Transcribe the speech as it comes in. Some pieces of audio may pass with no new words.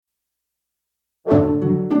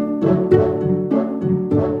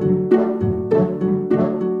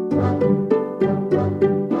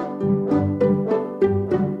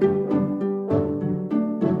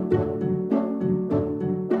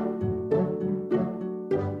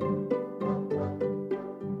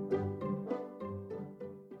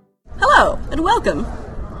Hello, and welcome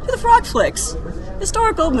to the Frog Flicks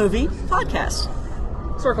Historical Movie Podcast.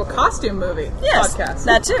 Historical costume movie Yes, podcast.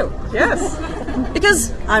 that too. Yes.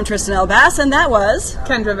 Because I'm Tristan L. Bass, and that was...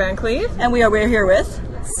 Kendra Van Cleve. And we're here with...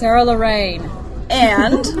 Sarah Lorraine.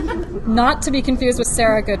 And... Not to be confused with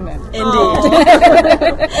Sarah Goodman. Indeed.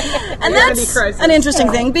 And that's an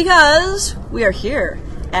interesting thing because we are here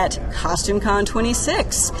at CostumeCon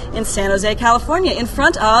 26 in San Jose, California, in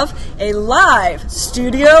front of a live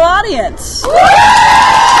studio audience. All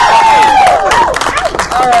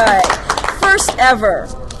right. First ever.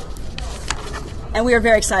 And we are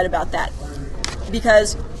very excited about that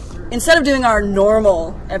because instead of doing our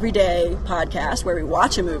normal everyday podcast where we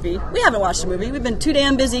watch a movie, we haven't watched a movie. We've been too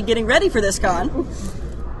damn busy getting ready for this con.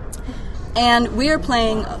 And we are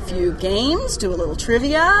playing a few games, do a little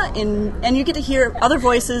trivia, and you get to hear other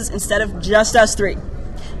voices instead of just us three.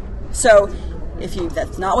 So if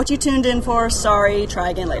that's not what you tuned in for, sorry,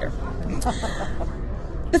 try again later.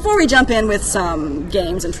 Before we jump in with some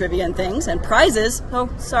games and trivia and things and prizes,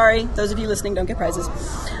 sorry, those of you listening don't get prizes.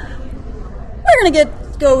 We're going to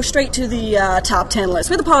go straight to the top 10 list,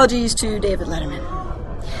 with apologies to David Letterman.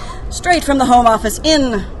 Straight from the home office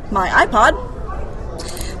in my iPod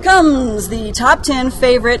comes the top 10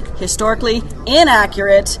 favorite historically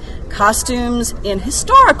inaccurate costumes in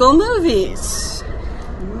historical movies.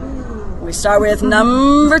 We start with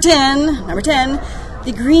number 10. Number 10.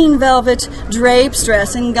 The green velvet drapes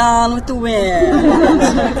dress in Gone with the Wind.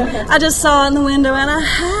 I just saw it in the window and I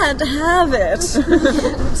had to have it.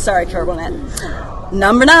 Sorry, Carol Burnett.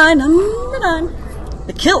 Number 9.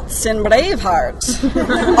 The kilts in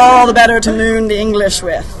Braveheart. All the better to moon the English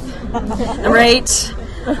with. Number 8.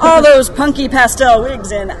 All those punky pastel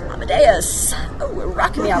wigs in Amadeus. Oh, we're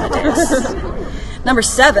rocking the Amadeus. Number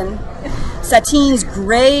 7. Satine's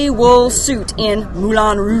gray wool suit in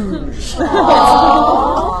Moulin Rouge. It's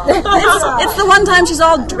the one time she's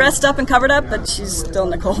all dressed up and covered up, but she's still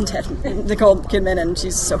Nicole Kidman, and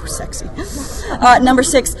she's so sexy. Number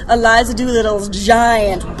 6, Eliza Doolittle's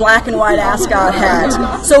giant black and white ascot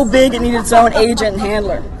hat. So big it needed its own agent and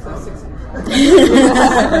handler.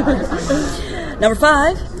 Number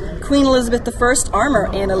 5, Queen Elizabeth I armor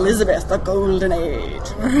in Elizabeth, the Golden Age.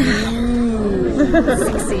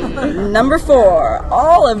 Number 4,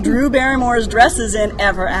 all of Drew Barrymore's dresses in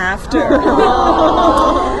Ever After.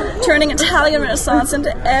 Turning Italian Renaissance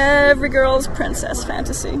into every girl's princess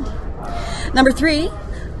fantasy. Number 3,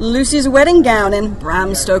 Lucy's wedding gown in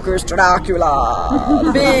Bram Stoker's Dracula.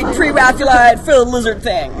 The big pre-Raphaelite filled lizard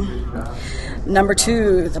thing. Number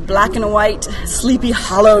 2, the black and white Sleepy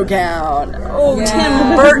Hollow gown. Oh, yeah.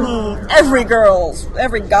 Tim Burton, every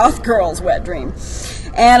goth girl's wet dream.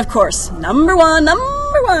 And of course, number one,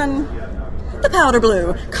 the powder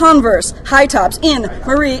blue Converse high tops in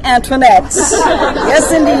Marie Antoinette.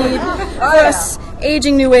 Yes, indeed. Us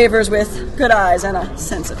aging new wavers with good eyes and a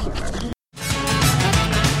sense of humor.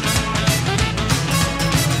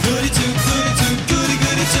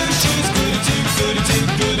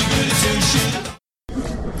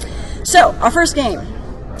 So, our first game.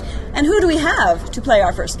 And who do we have to play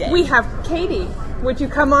our first game? We have Katie. Would you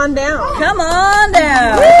come on down? Come on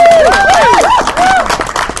down.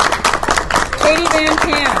 Katie Van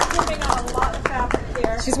Camp.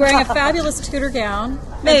 She's wearing a fabulous Tudor gown.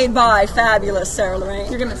 Made by fabulous Sarah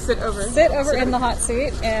Lorraine. You're going to sit over in the hot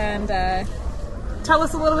seat and... tell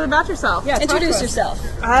us a little bit about yourself. Yeah, introduce yourself.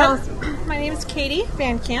 My name is Katie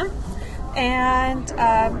Van Camp, and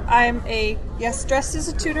I'm dressed as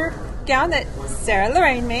a Tudor gown that Sarah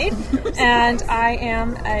Lorraine made, and I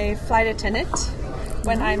am a flight attendant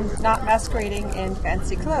when I'm not masquerading in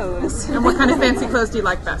fancy clothes. And what kind of fancy clothes do you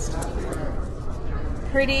like best?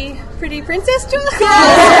 Pretty princess jewels. Good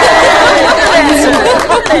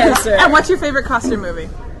answer. And what's your favorite costume movie?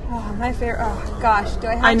 Oh, my favorite. Oh gosh, do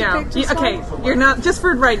I have to pick just Okay, one? you're not just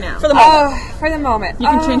for right now. For the moment. For the moment. You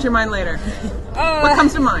can change your mind later. What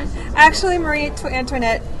comes to mind? Actually, Marie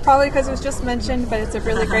Antoinette, probably because it was just mentioned, but it's a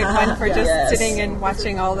really great one for just sitting and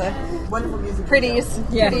watching all the pretties.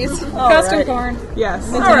 Costume corn.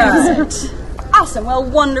 Yes. All right. Awesome. Well,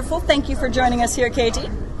 wonderful. Thank you for joining us here, Katie.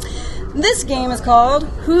 This game is called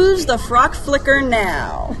Who's the Frock Flicker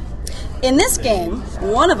Now? In this game,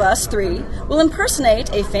 one of us three will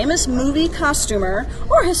impersonate a famous movie costumer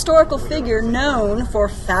or historical figure known for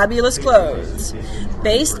fabulous clothes.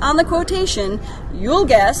 Based on the quotation, you'll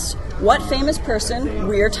guess what famous person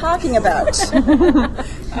we're talking about.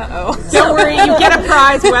 Uh-oh. Don't worry, you get a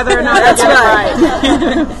prize whether or not that's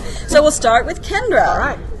right. So we'll start with Kendra. All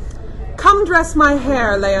right. Come dress my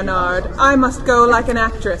hair, Leonard. I must go like an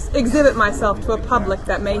actress, exhibit myself to a public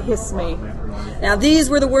that may hiss me. Now, these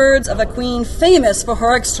were the words of a queen famous for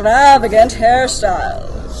her extravagant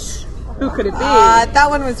hairstyles. Who could it be?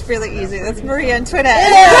 That one was really easy. That's Marie Antoinette.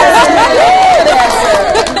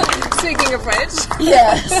 Speaking of which.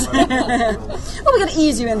 Yes. Well, we got to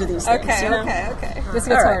ease you into these things. Okay, you know? okay. This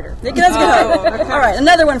gets harder. It does get harder. All right,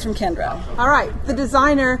 another one from Kendra. All right, the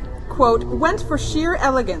designer, quote, went for sheer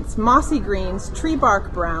elegance, mossy greens, tree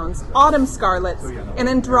bark browns, autumn scarlets, an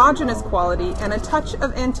androgynous quality, and a touch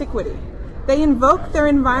of antiquity. They invoke their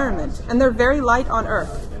environment, and they're very light on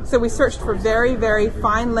earth, so we searched for very, very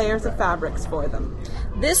fine layers of fabrics for them.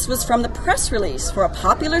 This was from the press release for a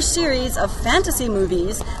popular series of fantasy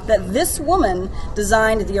movies that this woman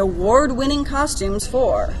designed the award-winning costumes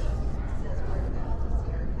for.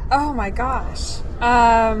 Oh my gosh.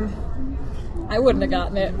 I wouldn't have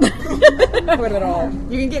gotten it. I would have at all.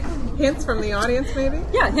 You can get hints from the audience, maybe?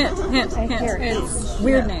 Yeah, hint.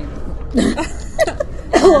 Weird name.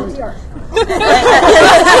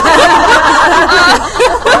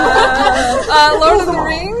 Lord of the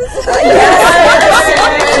Rings?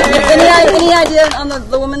 Any idea on the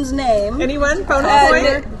woman's name? Anyone? Bonus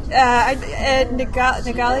point?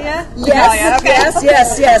 Nagalia?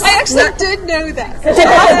 Yes. I actually did know that.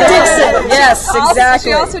 Dixon. Yes,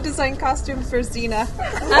 exactly. She also designed costumes for Xena.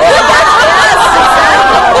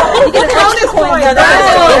 You get an extra point. Give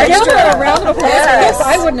Extra. her a round of applause. Yes.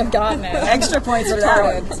 I wouldn't have gotten it. Extra points for that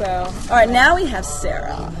one. So. All right, now we have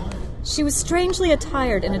Sarah. She was strangely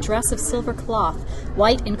attired in a dress of silver cloth,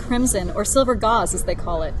 white and crimson, or silver gauze as they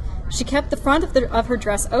call it. She kept the front of her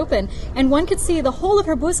dress open, and one could see the whole of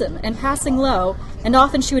her bosom, and passing low, and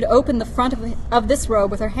often she would open the front of this robe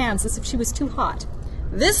with her hands as if she was too hot.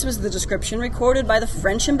 This was the description recorded by the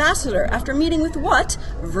French ambassador after meeting with what?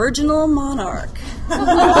 Virginal monarch.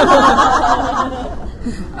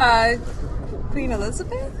 Queen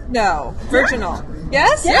Elizabeth? No. Virginal.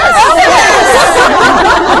 Yes?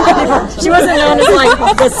 She wasn't known as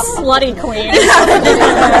like the slutty queen.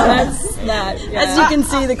 That's not. Yeah. As you can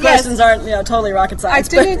see, the questions aren't totally rocket I science.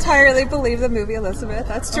 didn't entirely believe the movie Elizabeth.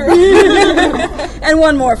 That's true. And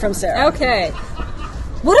one more from Sarah. Okay.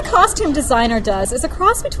 What a costume designer does is a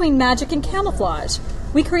cross between magic and camouflage.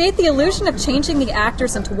 We create the illusion of changing the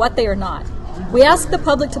actors into what they are not. We ask the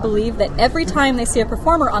public to believe that every time they see a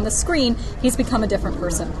performer on the screen, he's become a different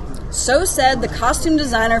person. So said the costume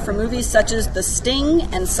designer for movies such as The Sting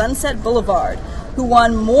and Sunset Boulevard, who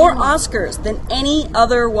won more Oscars than any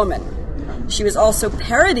other woman. She was also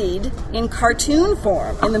parodied in cartoon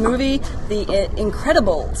form in the movie The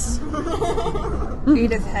Incredibles.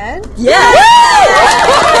 Edith Head? Yes!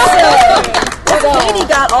 Katie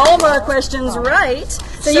got all of our questions right.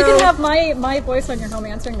 So you can have my voice on your home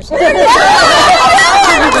answering machine. Excellent!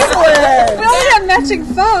 We only have matching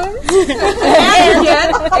phones. And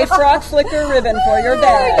yet, a frog flicker ribbon for your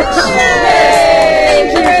badge.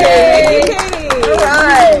 Thank you, Katie.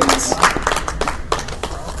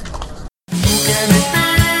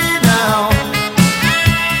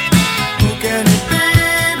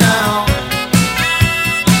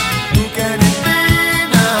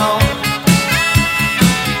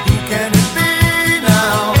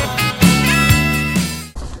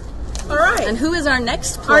 All right. And who is our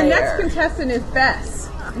next player? Our next contestant is Bess.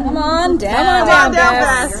 Come on down. Come on down,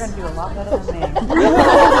 Bess. You're going to do a lot better than me.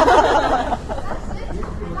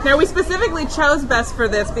 Now, we specifically chose Bess for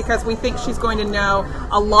this because we think she's going to know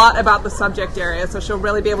a lot about the subject area, so she'll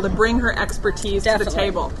really be able to bring her expertise to the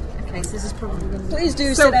table. Okay, so this is probably going to be... Please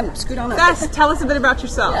do So, sit and scoot on up. Bess, tell us a bit about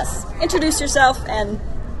yourself. Yes. Introduce yourself and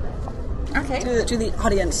Okay. to the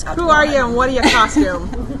audience. Who are you and what are your costume?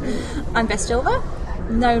 I'm Bess Silver,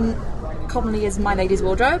 known commonly as My Lady's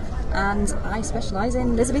Wardrobe, and I specialise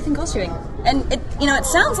in Elizabethan costuming. And it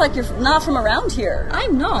sounds like you're not from around here.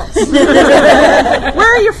 I'm not.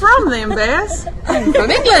 Where are you from then, Bess? I'm from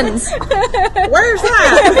England. Where's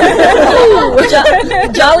that?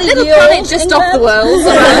 Jolly Little Deal, planet just England. off the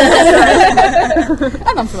world.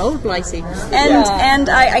 I'm from Old Blythe. And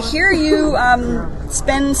I hear you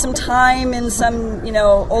spend some time in some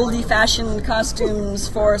oldie-fashioned costumes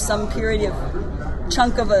for some period of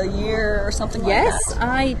chunk of a year or something Yes, like that.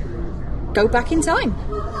 I go back in time.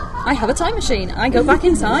 I have a time machine. I go back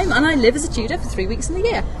in time and I live as a Tudor for 3 weeks in the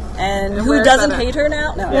year. And who where's doesn't that at? hate her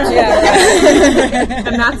now? No.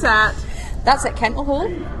 And that's at... That's at Kentwell Hall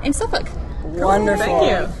in Suffolk. Wonderful. Thank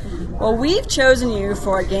you. Well, we've chosen you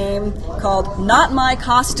for a game called Not My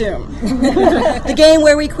Costume. The game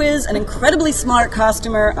where we quiz an incredibly smart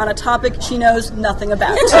costumer on a topic she knows nothing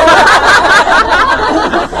about.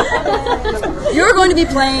 You're going to be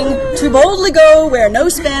playing To Boldly Go Where No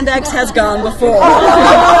Spandex Has Gone Before.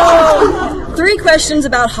 3 questions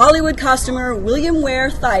about Hollywood costumer William Ware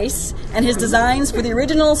Theiss and his designs for the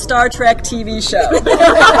original Star Trek TV show.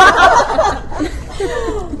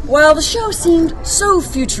 While the show seemed so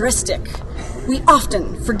futuristic, we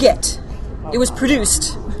often forget it was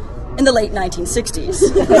produced in the late 1960s.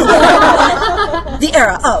 The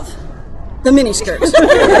era of the miniskirt,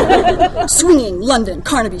 swinging London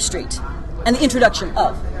Carnaby Street, and the introduction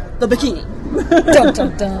of the bikini. Dun,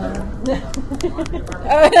 dun, dun.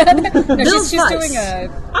 Bill she's doing a...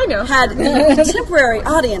 I know. had the contemporary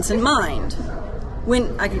audience in mind.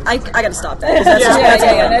 When I got to stop that. 'Cause that's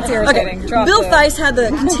that's irritating. Okay. Drop Bill the- Theiss had the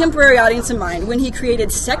contemporary audience in mind when he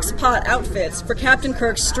created sex pot outfits for Captain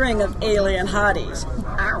Kirk's string of alien hotties.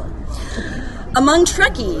 Ow. Among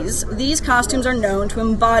Trekkies, these costumes are known to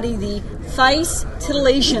embody the Theiss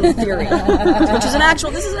titillation theory, which is an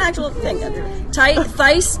actual thing.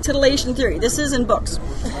 Theiss titillation theory. This is in books.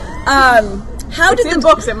 How It's did in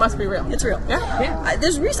books. It must be real. It's real. Yeah. I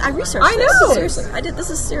researched I this. know. Seriously. I did. This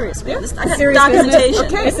is serious. Man. I got Serious documentation.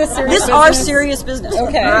 business? Okay. Is this serious This are business? serious business.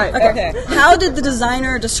 Okay. All right. Okay. How did the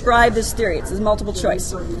designer describe this theory? It's a multiple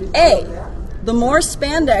choice. A. The more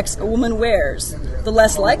spandex a woman wears, the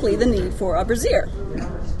less likely the need for a brassiere.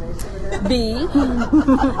 B.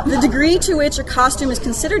 The degree to which a costume is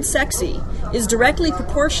considered sexy is directly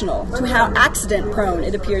proportional to how accident-prone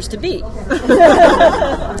it appears to be.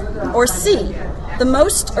 Or C. The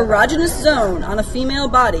most erogenous zone on a female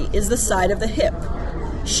body is the side of the hip.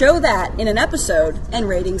 Show that in an episode, and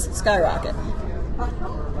ratings skyrocket. I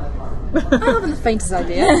haven't the faintest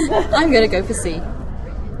idea. I'm going to go for C.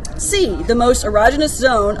 C. The most erogenous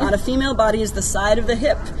zone on a female body is the side of the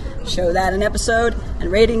hip. Show that in an episode,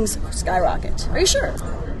 and ratings skyrocket. Are you sure?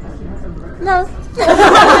 No.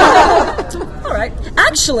 All right.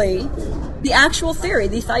 Actually, the actual theory,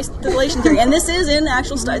 the Theiss titillation theory, and this is in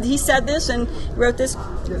actual study. He said this and wrote this.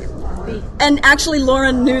 And actually,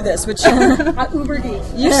 Lauren knew this, which Uber geek.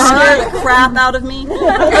 you scared the crap out of me.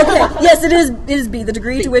 Okay, yes, it is B. The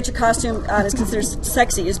degree to which a costume is considered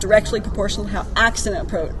sexy is directly proportional to how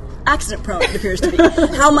accident-prone it appears to be.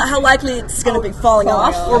 How likely it's going to be falling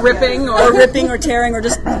off, Or ripping, or ripping, or tearing, or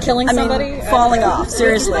just Killing somebody? falling off.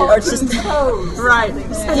 Seriously, or it's just right.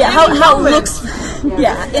 yeah. How it looks.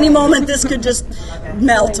 Yeah, any moment this could just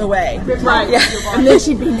melt away. Right. Yeah. And then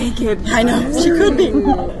she'd be naked. I know she could be.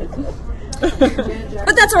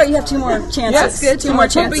 But that's all right. You have 2 more chances. Yes, good. Two more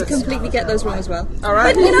Probably chances. completely get those wrong as well. All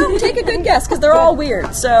right. But take a good guess because they're all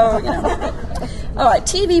weird. So All right.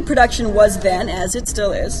 TV production was then, as it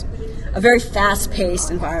still is, a very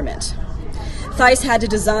fast-paced environment. Theiss had to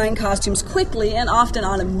design costumes quickly and often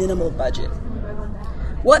on a minimal budget.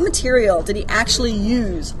 What material did he actually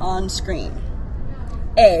use on screen?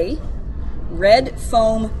 A. Red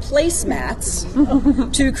foam placemats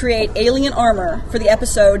to create alien armor for the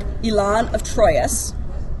episode Elan of Troyes.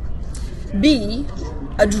 B.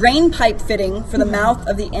 A drain pipe fitting for the mouth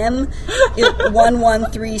of the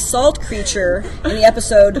M113 salt creature in the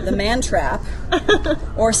episode The Man Trap.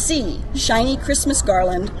 Or C. Shiny Christmas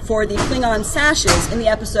garland for the Klingon sashes in the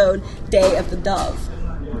episode Day of the Dove.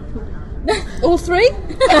 All 3?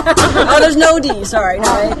 Oh, there's no D, sorry.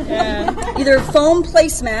 No. Either foam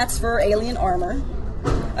placemats for alien armor,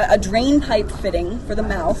 a drain pipe fitting for the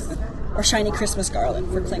mouth, or shiny Christmas garland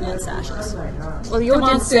for Klingon sashes. Well, the Come on,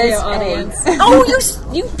 audience studio says audience. Oh,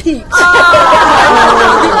 you peaked. The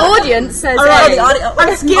audience says Oh, A. the audio.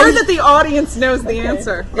 I'm scared that the audience knows the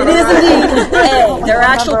answer. It is indeed A. There are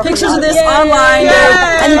actual pictures of this online,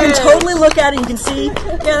 and you can totally look at it. You can see,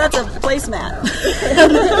 that's a placemat.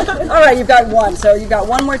 All right, you've got 1, so you've got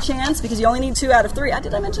 1 more chance because you only need 2 out of 3.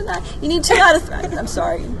 Did I mention that? You need 2 out of 3. I'm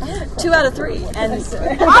sorry, 2 out of 3, and I still do.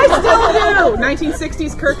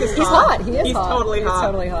 1960s Kirk is hot. He is He's hot. totally hot. He's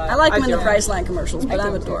totally hot. I like him in the do. Priceline commercials, but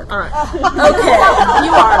I'm a dork. All right. Okay.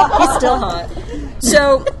 You are. He's still hot.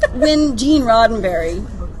 So when Gene Roddenberry,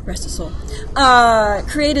 rest his soul,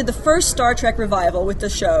 created the first Star Trek revival with the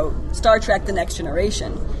show Star Trek: The Next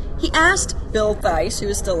Generation, he asked Bill Theiss, who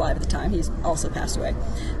is still alive at the time, he's also passed away,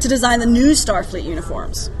 to design the new Starfleet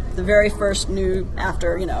uniforms, the very first new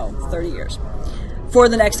after 30 years, for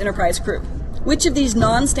the next Enterprise crew. Which of these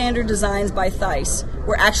non-standard designs by Theiss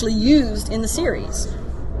were actually used in the series?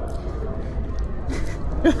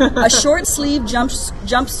 A short-sleeved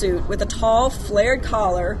jumpsuit with a tall, flared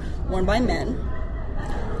collar worn by men.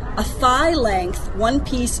 A thigh-length,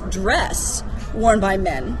 one-piece dress worn by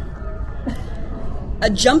men. a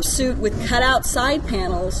jumpsuit with cutout side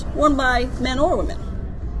panels worn by men or women,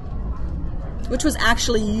 which was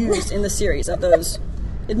actually used in the series of those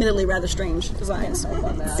admittedly rather strange designs.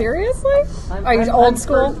 Seriously? Are you old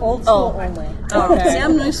school? Old school only. Oh, okay. See,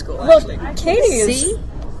 I'm new school, actually. Well, Katie is... C?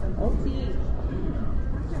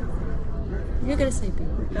 You're going to say B.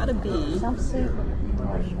 Got a B. Jumpsuit.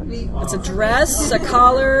 It's a dress, a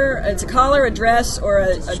collar, a dress, or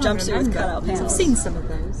a jumpsuit with cutout I've panels. seen some of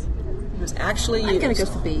those. It was actually I'm used. going to go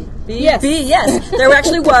for B. B? Yes. B, yes. There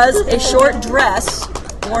actually was a short dress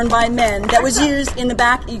worn by men that was used in the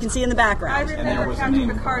back. You can see in the I background. remember Captain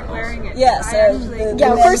Picard wearing it. Yes. I actually...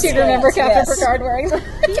 Yeah, of course you'd remember Captain Yes. Picard wearing them.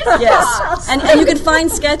 Yes, and you can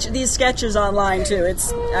find these sketches online too.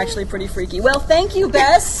 It's actually pretty freaky. Well, thank you,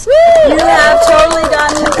 Bess. You have totally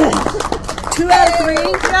gotten 2 out of 3.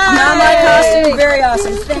 Now my costume, very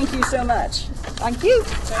awesome. Thank you so much. Thank you.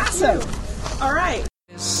 Awesome. All right.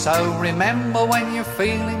 So remember when you're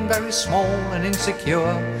feeling very small and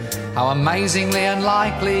insecure, how amazingly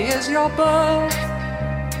unlikely is your birth.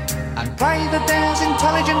 And pray that there's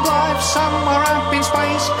intelligent life somewhere up in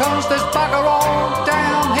space, 'cause there's bugger all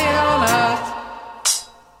down here on Earth.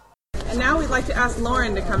 And now we'd like to ask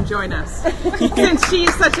Lauren to come join us, since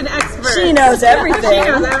she's such an expert. She knows everything.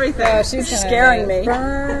 She knows everything. Oh, she's gonna Scaring me.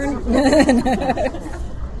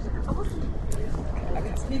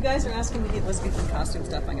 If you guys are asking me to get Elizabethan costume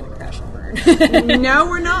stuff, I'm going to crash and burn. No,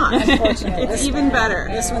 we're not. Unfortunately. It's even better.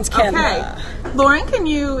 This one's Canva. Okay. Lauren, can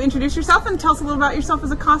you introduce yourself and tell us a little about yourself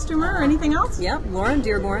as a costumer or anything else? Yep, Lauren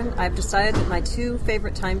Dearborn. I've decided that my 2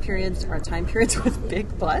 favorite time periods are time periods with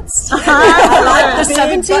big butts. The Big butts,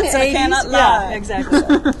 1780s. I cannot lie. Yeah, exactly.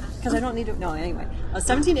 Because I don't need to. No, anyway.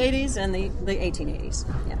 1780s and the 1880s.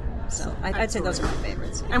 Yeah. So I'd say those are my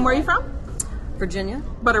favorites. And where are you from? Virginia.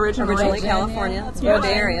 But originally. California. Yeah.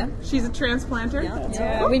 Bay Area. She's a transplanter.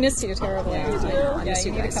 Yeah, we missed you terribly. I miss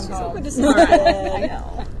you you need guys. to come home. All right. I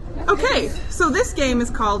know. Okay, so this game is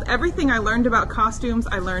called Everything I Learned About Costumes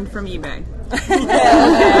I Learned from eBay.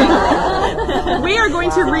 We are going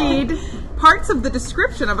to read parts of the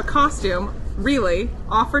description of a costume, really,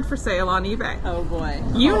 offered for sale on eBay. Oh boy.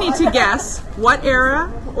 You need to guess what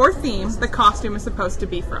era or theme the costume is supposed to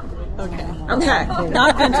be from. Okay. Okay.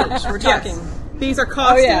 Not vintage. We're Yes. talking. These are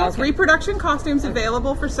costumes, okay. reproduction costumes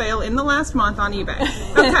available for sale in the last month on eBay.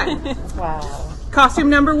 Okay. Wow. Costume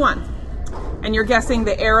number 1. And you're guessing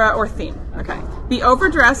the era or theme. Okay. The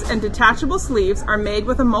overdress and detachable sleeves are made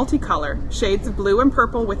with a multicolor, shades of blue and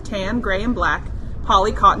purple with tan, gray, and black,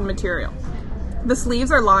 poly cotton material. The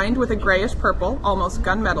sleeves are lined with a grayish purple, almost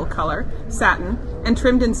gunmetal color, satin, and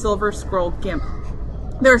trimmed in silver scroll gimp.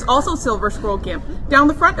 There is also silver scroll gimp down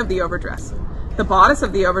the front of the overdress. The bodice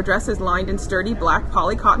of the overdress is lined in sturdy black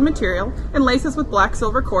poly cotton material and laces with black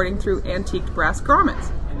silver cording through antiqued brass grommets.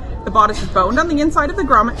 The bodice is boned on the inside of the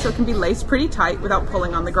grommet so it can be laced pretty tight without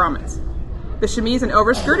pulling on the grommets. The chemise and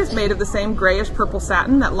overskirt is made of the same grayish purple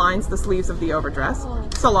satin that lines the sleeves of the overdress.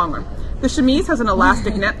 It's a long one. The chemise has an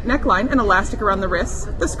elastic neckline and elastic around the wrists.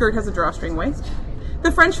 The skirt has a drawstring waist.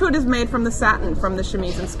 The French hood is made from the satin from the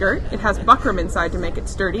chemise and skirt. It has buckram inside to make it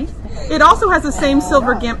sturdy. It also has the same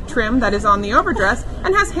silver gimp trim that is on the overdress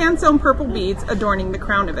and has hand-sewn purple beads adorning the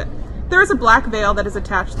crown of it. There is a black veil that is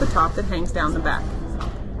attached to the top that hangs down the back.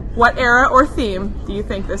 What era or theme do you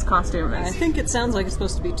think this costume I is? think it sounds like it's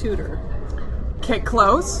supposed to be Tudor. Okay,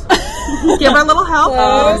 close. Give her a little help.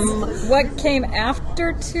 What came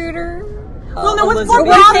after Tudor? Well, no, what's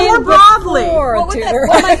Elizabeth. more broadly? Before Tudor.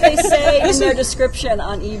 What might they say in their description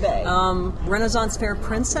on eBay? Renaissance fair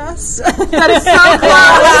princess. That is so close.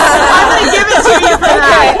 I'm going to give it to you for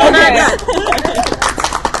that. Very good.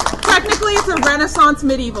 Technically, it's a Renaissance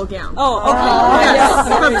medieval gown. Oh, okay. Yes.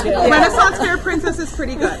 But Renaissance fair princess is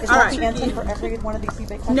pretty good. All right. Answer for every one of these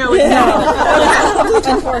eBay questions? No, it's not.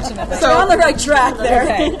 Unfortunately. You're on the right track there.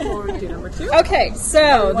 Okay. Forward to number 2. Okay,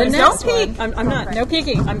 so the Don't next peek. one. I'm not. No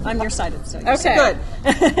peeking. I'm nearsighted. So Okay.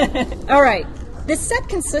 Good. All right. This set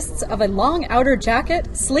consists of a long outer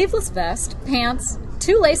jacket, sleeveless vest, pants,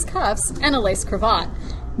 2 lace cuffs, and a lace cravat,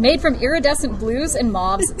 made from iridescent blues and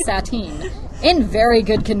mauves sateen, in very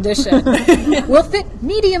good condition. Will fit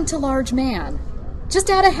medium to large man. Just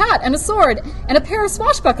add a hat and a sword and a pair of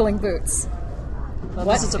swashbuckling boots. Well,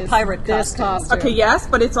 What this is a is pirate this costume. Okay, yes,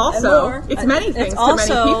 but it's also, it's many things It's to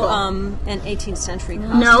many also people. an 18th century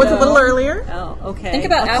costume. No, it's a little earlier. Oh, okay. Think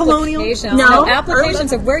about a colonial. applications. No,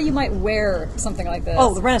 applications of where you might wear something like this.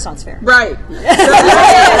 Oh, the Renaissance fair. Right.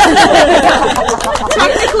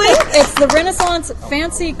 Technically, It's the Renaissance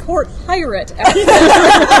fancy court pirate.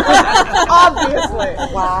 obviously.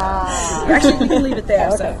 Actually, you can leave it there.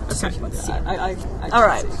 So. I All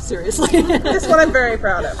right. Seriously. This one I'm very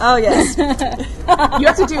proud of. Oh, yes. You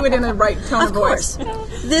have to do it in the right tone of Of voice.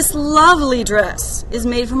 course. This lovely dress is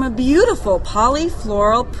made from a beautiful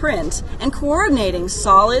polyfloral print and coordinating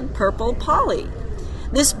solid purple poly.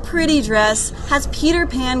 This pretty dress has Peter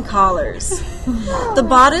Pan collars. The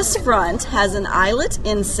bodice front has an eyelet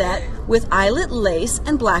inset with eyelet lace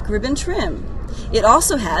and black ribbon trim. It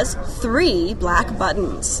also has 3 black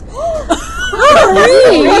buttons. 3?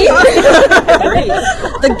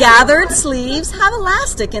 The gathered sleeves have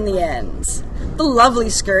elastic in the ends. The lovely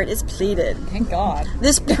skirt is pleated. Thank God.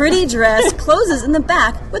 This pretty dress closes in the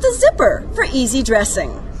back with a zipper for easy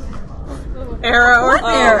dressing. Era or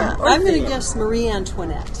Era. or I'm going theme. to guess Marie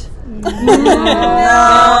Antoinette. No.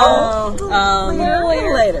 Um, A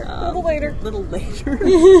little later. A little later. little later.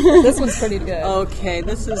 This one's pretty good. Okay,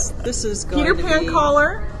 this is going Peter to Pan be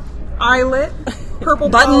collar, eyelet, purple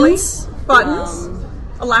Buttons. poly, buttons,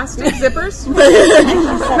 elastic zippers.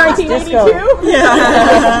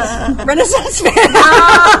 1982. Renaissance fair.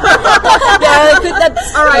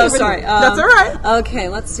 All right. Oh, sorry. That's all right. Okay,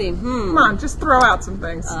 let's see. Come on, just throw out some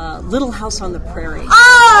things. Little House on the Prairie.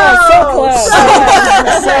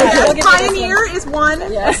 Pioneer is one.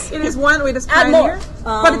 Yes. It is one. Wait, it's Add Pioneer. more.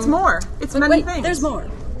 But it's more. It's many Wait, things. there's more.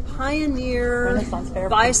 Pioneer,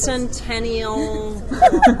 Bicentennial,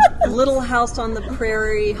 Little House on the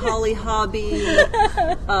Prairie, Holly Hobby, Ye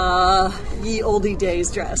Oldie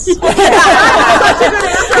Days dress. Give it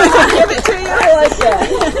to you. I like that.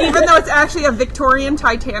 Even though it's actually a Victorian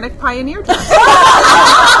Titanic Pioneer dress.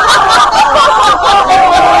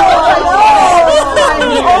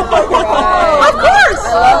 Of course.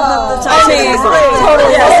 The Titanic.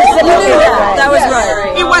 Totally. Yes. You knew that. That was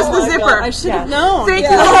right. It was the zipper. I should have known. Thank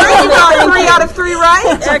you, Laura. You got 3 out of 3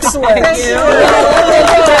 right. Excellent. Thank you. Thank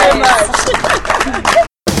you very much.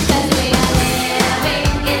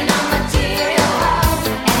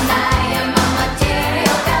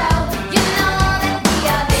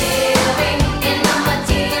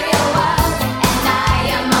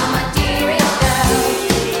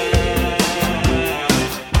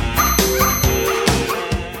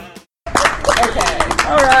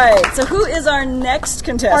 All right. So who is our next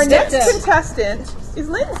contestant? Our next contestant is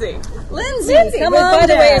Lindsay. Lindsay. Come Who, on by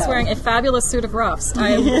the way, down. is wearing a fabulous suit of ruffs. I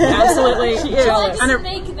am absolutely jealous. And,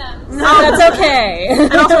 Make them. That's okay.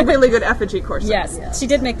 and also a really good effigy corset. Yes, she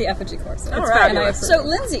did make the effigy course. All right. And I approve. So,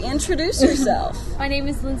 Lindsay, introduce yourself. My name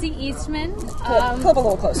is Lindsay Eastman. Pull up a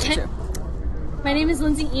little closer, too. My name is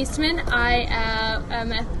Lindsay Eastman. I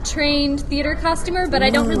am a trained theater costumer, but I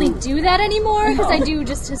don't really do that anymore because I do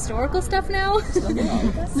just historical stuff now. So I'm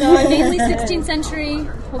mainly 16th century,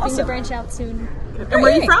 hoping to branch out soon. And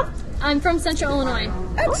where are you from? I'm from Central Illinois.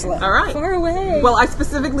 Excellent. All right. far away. Well, I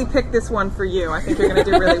specifically picked this one for you. I think you're going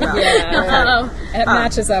to do really well. Uh-oh. And it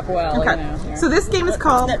matches up well. Okay. You know, here. So this game is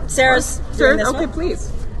called... Sarah's Sir, doing this okay, one.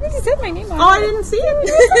 please. You said my name on Oh, I didn't see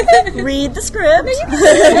it. Read the script.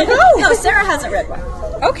 No, Sarah hasn't read one.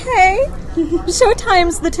 Okay.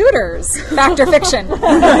 Showtime's The Tudors. Fact or fiction?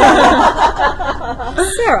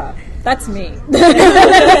 Sarah. That's me.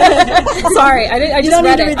 Sorry, I just don't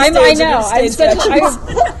read need to it. read the I stage- know. stage I'm such. directions.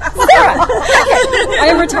 Sarah. I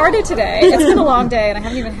am retarded today. It's been a long day, and I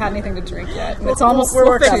haven't even had anything to drink yet. And it's almost we're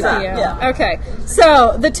working 6 on that, p.m. yeah. Okay,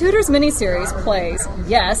 so the Tudors miniseries plays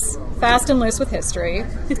yes, fast and loose with history,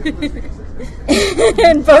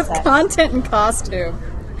 in both content and costume.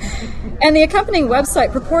 And the accompanying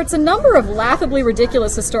website purports a number of laughably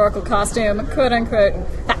ridiculous historical costume, quote-unquote,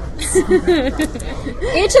 facts.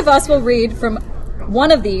 Each of us will read from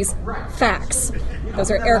one of these facts. Those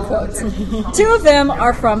are air quotes. 2 of them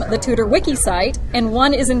are from the Tudor Wiki site, and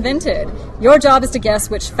 1 is invented. Your job is to guess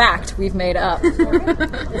which fact we've made up.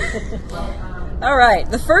 All right,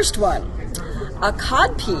 the first one. A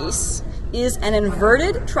codpiece is an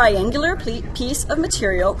inverted triangular piece of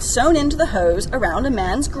material sewn into the hose around a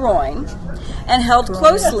man's groin and held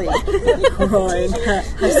closely groin. I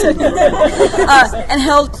said groin. And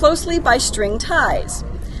held closely by string ties.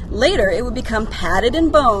 Later, it would become padded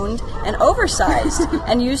and boned and oversized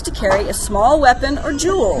and used to carry a small weapon or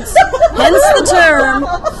jewels. Hence the term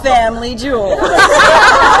family jewel.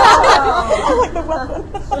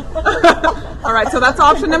 All right, so that's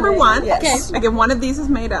option number 1. Yes. Again, one of these is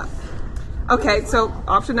made up. Okay, so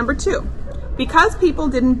option number 2. Because people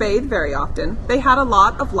didn't bathe very often, they had a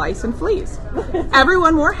lot of lice and fleas.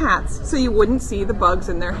 Everyone wore hats so you wouldn't see the bugs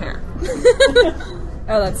in their hair.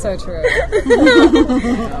 Oh, that's so true.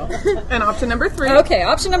 And option number 3. Okay,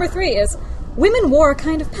 option number 3 is women wore a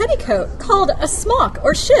kind of petticoat called a smock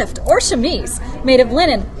or shift or chemise made of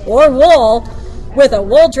linen or wool with a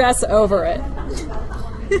wool dress over it.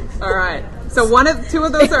 All right. So 2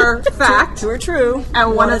 of those are fact, 2 are true.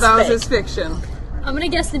 and one of is those fake. is fiction. I'm going to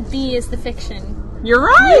guess the B is the fiction. You're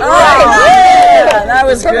right. Yeah, that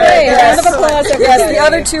was good. Round of applause, Yes, everybody. the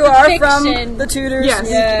other two are Fiction. from the Tudors. Yes,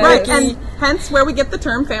 Yeah. right, Mickey. and hence where we get the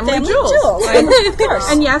term family Family jewels. jewels. Of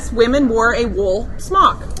course. And yes, women wore a wool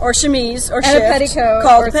smock. Or chemise or And shift. a petticoat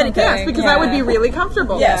Called or a petticoat. something. Yes, because that would be really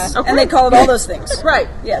comfortable. Yes, Okay. and they call it all those things. Right.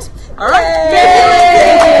 Yes. All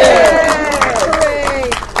right.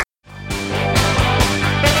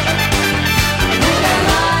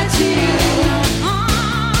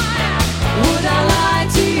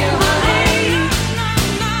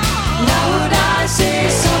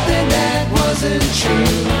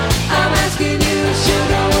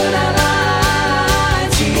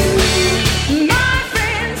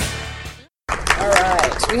 All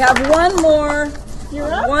right. We have one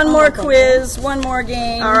more quiz, one more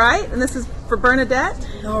game. All right, and this is for Bernadette.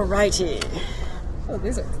 All righty. Oh,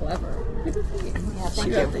 these are clever.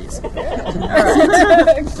 You have these. All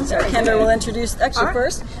right. So Kendra will introduce. Actually, All right.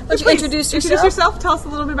 first, why don't you Please, introduce yourself? Introduce yourself. Tell us a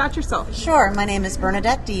little bit about yourself. Sure, my name is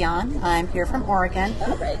Bernadette Dion. I'm here from Oregon.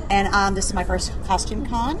 Oh, great. And this is my first costume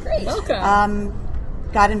con. Great. Welcome.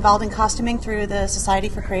 Got involved in costuming through the Society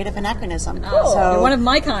for Creative Anachronism. Oh, So, you're one of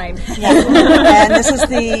my kind. yeah. And this is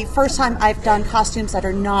the first time I've done costumes that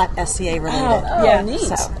are not SCA related. Yeah. neat.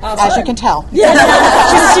 So, as you can tell.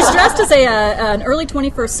 She's dressed as an early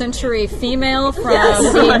 21st century female from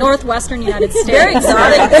the northwestern United States. Very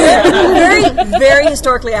exotic. very, very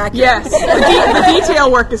historically accurate. Yes, the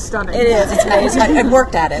detail work is stunning. It is. It's amazing. I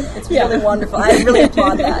worked at it. It's really wonderful. I really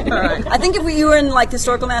applaud that. All right. I think if you were in like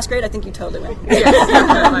historical masquerade, I think you totally win. Yes, definitely.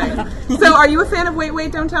 So, are you a fan of Wait,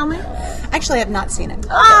 Wait, Don't Tell Me? Actually, I've not seen it.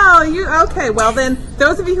 Oh, you okay? Well, then,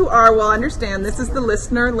 those of you who are will understand. This is the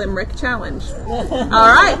Listener Limerick Challenge.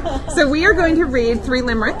 All right. So we are going to read 3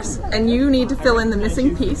 limericks, and you need to fill in the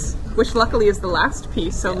missing piece, which luckily is the last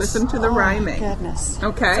piece. So listen to the rhyming. Goodness.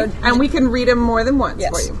 Okay, and we can read them more than once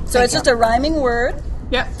for Yes. you. So it's just a rhyming word.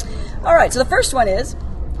 Yep. All right. So the first one is: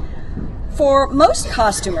 for most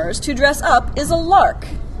costumers, to dress up is a lark.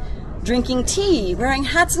 Drinking tea, wearing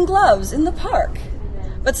hats and gloves in the park.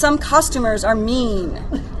 But some costumers are mean,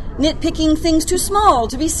 nitpicking things too small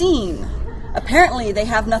to be seen. Apparently, they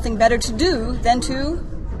have nothing better to do than to...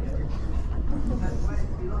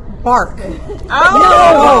 Bark.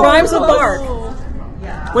 Oh, Rhymes with bark.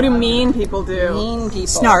 what do mean people do? Mean people.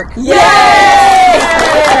 Snark. Yay!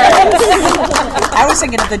 I was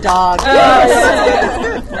thinking of the dog. All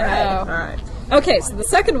right. Okay, so the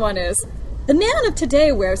second one is: the man of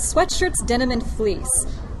today wears sweatshirts, denim, and fleece,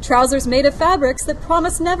 trousers made of fabrics that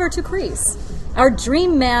promise never to crease. Our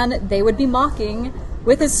dream man they would be mocking,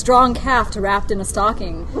 with his strong calf wrapped in a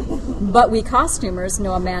stocking. But we costumers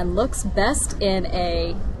know a man looks best in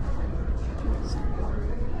a...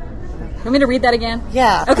 You want me to read that again?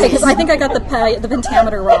 Yeah. Okay, because I think I got the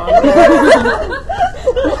pentameter wrong.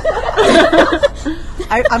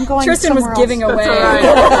 I'm going Tristan was somewhere giving else. away.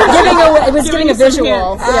 All Giving away. It was Giving giving a you some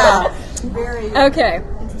visual. hints. Yeah. Okay.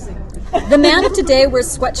 The man of today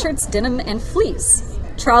wears sweatshirts, denim, and fleece.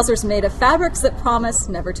 Trousers made of fabrics that promise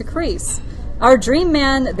never to crease. Our dream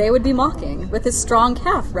man they would be mocking, with his strong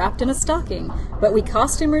calf wrapped in a stocking. But we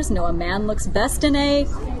costumers know a man looks best in a...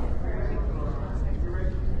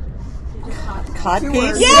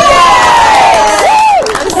 Codpiece. Yeah.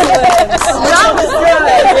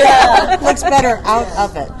 Looks better out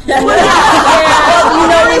of it. You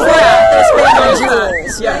know these family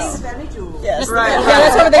jewels. Yes. Yes. Right. Yeah,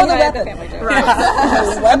 that's what they Oh, the had at the weapon. family joke. Right.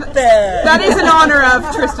 Weapon. That is in honor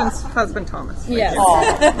of Tristan's husband, Thomas. Yes.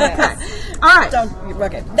 Okay. All right.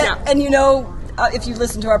 Okay. Yeah. And you know, if you've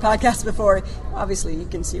listened to our podcast before, obviously you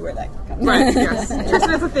can see where that comes from. Right, yes. Tristan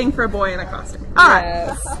has a thing for a boy in a costume. All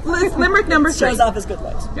right. Limerick number 3. Shows off his good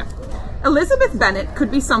looks. Yeah. Elizabeth Bennet could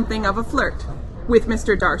be something of a flirt. With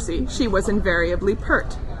Mr. Darcy, she was invariably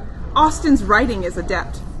pert. Austen's writing is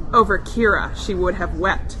adept. Over Kira, she would have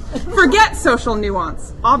wept. Forget social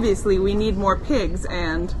nuance. Obviously, we need more pigs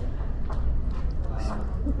and...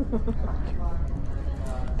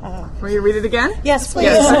 Will you read it again? Yes, please.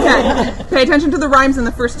 Yes, okay. Pay attention to the rhymes in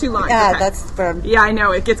the first 2 lines. Yeah, okay. that's from... Yeah, I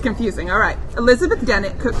know, it gets confusing. All right. Elizabeth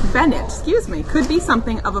Bennet could be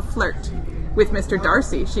something of a flirt. With Mr.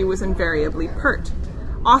 Darcy, she was invariably pert.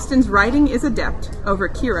 Austen's writing is adept. Over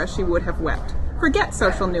Kira, she would have wept. Forget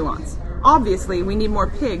social nuance. Obviously, we need more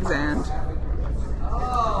pigs and...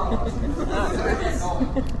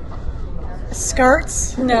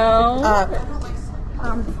 Skirts. No.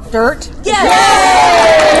 Dirt.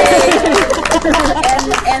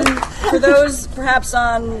 And for those perhaps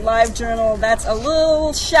on Live Journal, that's a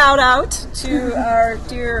little shout out to our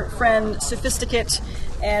dear friend Sophisticate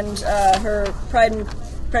and her Pride and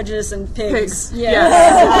Prejudice and Pigs.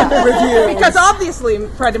 Yes. Review. Because obviously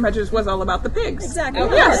Pride and Prejudice was all about the pigs. Exactly.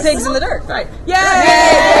 Yes. Pigs in the dirt. Right. Yay!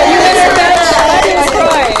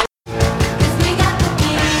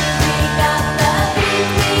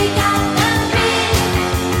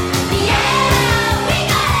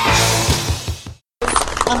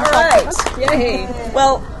 All right. Yay.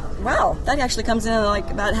 Well, wow, that actually comes in like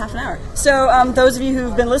about half an hour. So those of you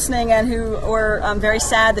who've been listening and who were very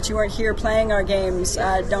sad that you weren't here playing our games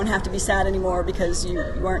don't have to be sad anymore because you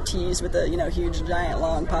weren't teased with a huge, giant,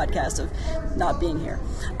 long podcast of not being here.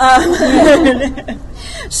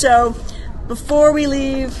 So before we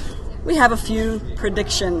leave, we have a few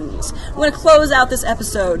predictions. We're going to close out this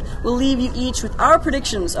episode. We'll leave you each with our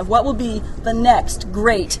predictions of what will be the next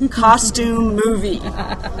great costume movie.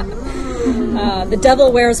 The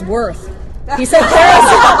Devil Wears Worth. He set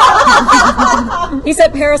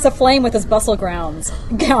Paris aflame with his bustle gowns.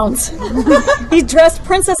 He dressed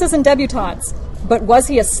princesses and debutantes. But was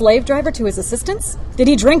he a slave driver to his assistants? Did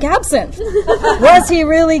he drink absinthe? Was he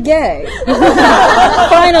really gay?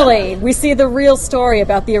 Finally, we see the real story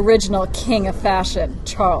about the original king of fashion,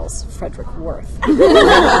 Charles Frederick Worth.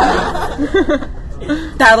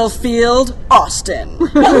 Battlefield Austin.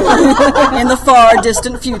 In the far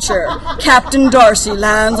distant future, Captain Darcy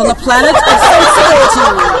lands on the planet of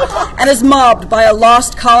Sensibility and is mobbed by a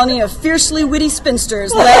lost colony of fiercely witty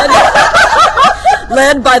spinsters led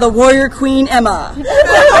by the warrior queen Emma.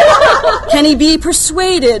 Can he be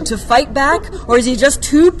persuaded to fight back, or is he just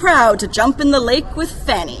too proud to jump in the lake with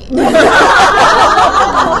Fanny?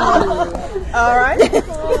 All right.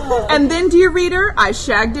 And then, dear reader, I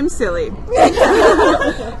shagged him silly.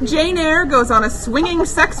 Jane Eyre goes on a swinging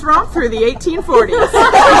sex romp through the 1840s.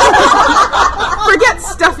 Forget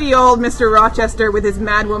stuffy old Mr. Rochester with his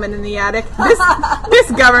madwoman in the attic.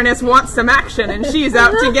 This governess wants some action, and she's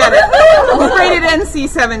out to get it. Rated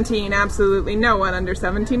NC-17. Absolutely no one under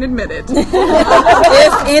 17 admitted.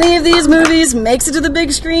 If any of these movies makes it to the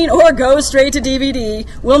big screen or goes straight to DVD,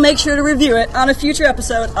 we'll make sure to review it on a future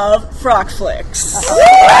episode of Frock Flicks.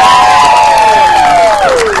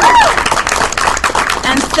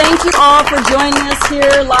 And thank you all for joining us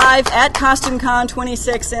here live at CostumeCon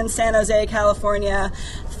 26 in San Jose, California.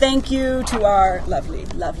 Thank you to our lovely,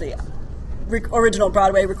 lovely original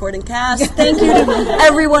Broadway recording cast. Thank you to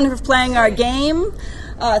everyone who's playing our game.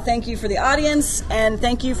 Thank you for the audience, and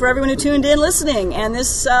thank you for everyone who tuned in listening. And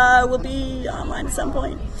this will be online at some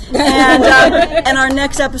point. And our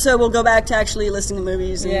next episode, we'll go back to actually listening to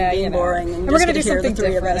movies and being boring. And we're going to do something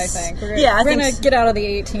different, I think. We're going to get out of the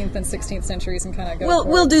 18th and 16th centuries and kind of go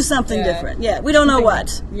We'll do something different. Yeah, we don't know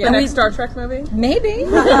what. The next Star Trek movie? Maybe.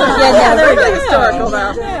 There we go. Historical,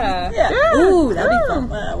 though. Yeah. Ooh, that'd be fun.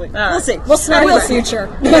 We'll see. We'll snark in the future.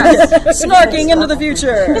 Snarking into the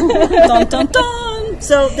future. Dun, dun, dun.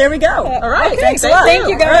 So there we go. All right. Thanks a lot. Thank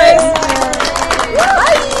you, guys.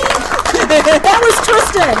 Bye. That was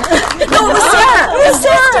Tristan. No, it was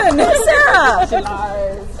Sarah. It was Sarah.